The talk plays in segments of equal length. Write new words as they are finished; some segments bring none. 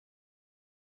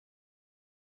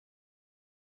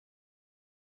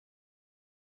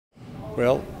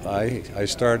Well, I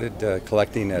started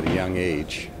collecting at a young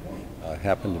age.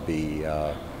 Happened to be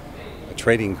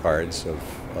trading cards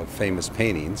of famous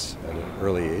paintings at an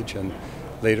early age, and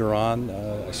later on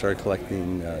I started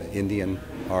collecting Indian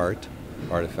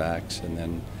artifacts, and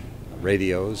then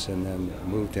radios, and then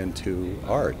moved into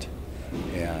art.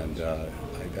 And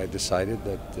I decided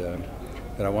that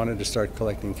I wanted to start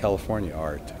collecting California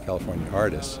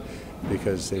artists,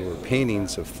 because they were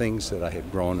paintings of things that I had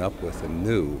grown up with and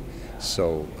knew,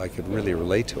 so I could really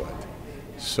relate to it.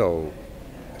 So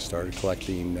I started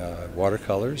collecting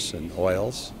watercolors and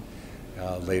oils,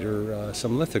 later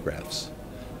some lithographs.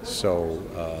 So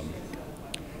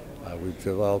we've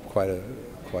developed quite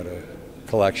a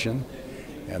collection,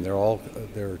 and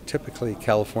they're typically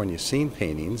California scene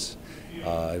paintings.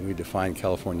 We define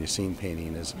California scene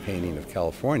painting as a painting of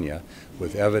California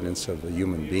with evidence of a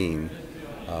human being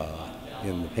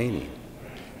in the painting,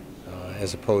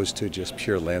 as opposed to just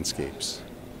pure landscapes.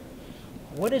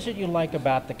 What is it you like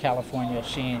about the California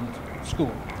Scene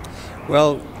School?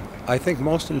 Well, I think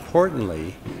most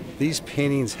importantly, these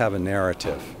paintings have a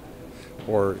narrative,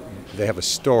 or they have a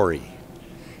story.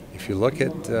 If you look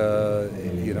at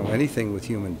anything with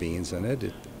human beings in it,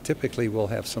 it typically will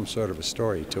have some sort of a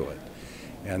story to it.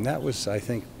 And that was, I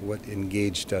think, what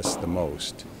engaged us the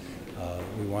most.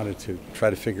 We wanted to try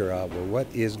to figure out, well, what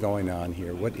is going on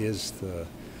here? What is the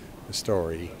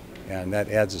story? And that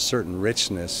adds a certain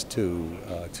richness to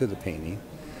the painting.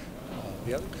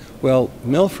 Well,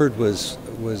 Milford was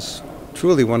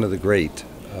truly one of the great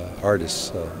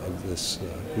artists of this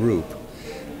group.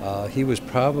 He was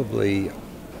probably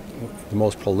the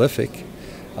most prolific.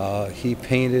 He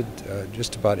painted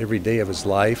just about every day of his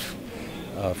life,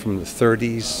 from the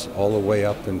 30s all the way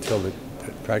up until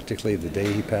practically the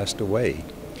day he passed away.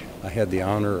 I had the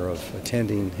honor of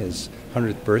attending his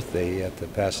 100th birthday at the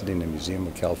Pasadena Museum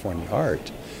of California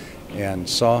Art, and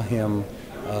saw him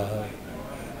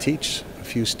teach a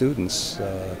few students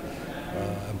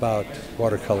about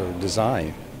watercolor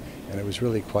design, and it was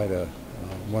really quite a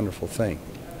wonderful thing.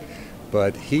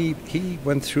 But he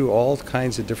went through all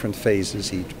kinds of different phases.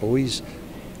 He always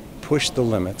pushed the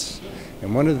limits,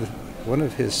 and one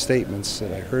of his statements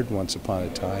that I heard once upon a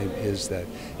time is that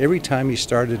every time he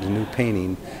started a new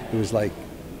painting, it was like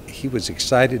he was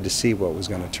excited to see what was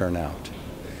going to turn out.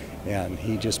 And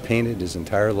he just painted his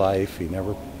entire life.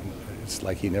 It's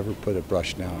like he never put a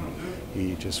brush down.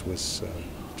 He just was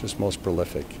just most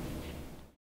prolific.